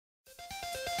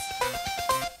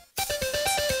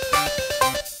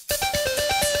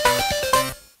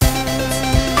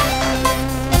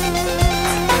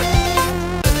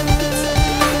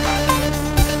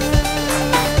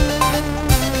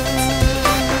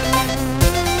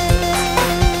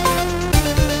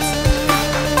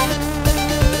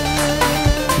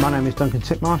Duncan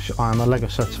Titmarsh. I'm a LEGO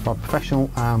certified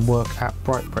professional and work at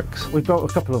Bright Bricks. We've built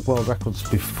a couple of world records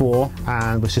before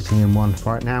and we're sitting in one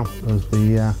right now as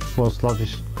the world's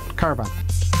largest caravan.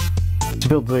 To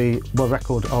build the world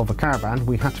record of a caravan,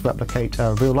 we had to replicate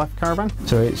a real life caravan.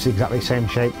 So it's exactly the same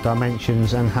shape,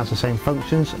 dimensions and has the same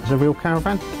functions as a real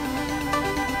caravan.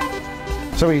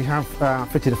 So we have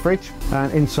fitted a fridge,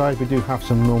 and inside we do have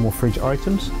some normal fridge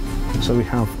items. So we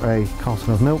have a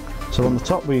carton of milk. So on the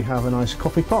top we have a nice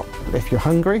coffee pot. If you're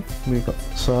hungry, we've got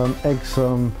some eggs,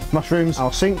 some mushrooms.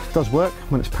 Our sink does work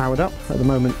when it's powered up. At the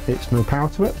moment it's no power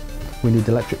to it. We need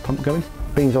the electric pump going.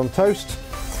 Beans on toast.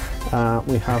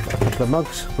 We have a couple of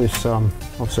mugs with some,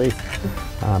 obviously,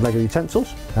 LEGO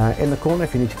utensils. In the corner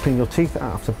if you need to clean your teeth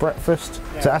after breakfast.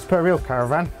 So as per a real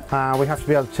caravan, we have to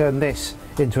be able to turn this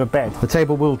into a bed. The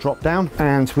table will drop down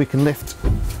and we can lift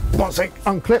one sink,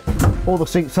 unclip all the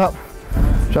sinks up,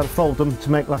 try to fold them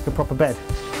to make like a proper bed.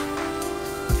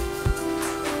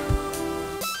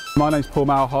 My name's Paul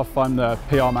Malhoff, I'm the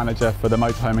PR manager for the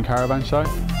Motorhome and Caravan show.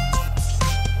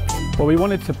 Well, we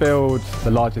wanted to build the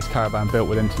largest caravan built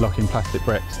with interlocking plastic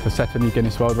bricks to set a new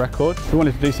Guinness World Record. We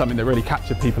wanted to do something that really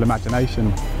captured people's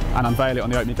imagination and unveil it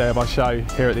on the opening day of our show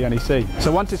here at the NEC.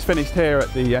 So once it's finished here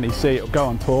at the NEC, it'll go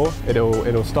on tour.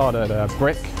 It'll start at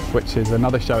Brick, which is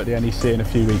another show at the NEC in a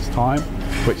few weeks' time,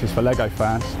 which is for LEGO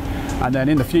fans. And then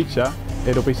in the future,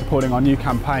 it'll be supporting our new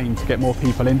campaign to get more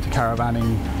people into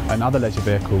caravanning and other leisure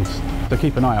vehicles. So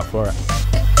keep an eye out for it.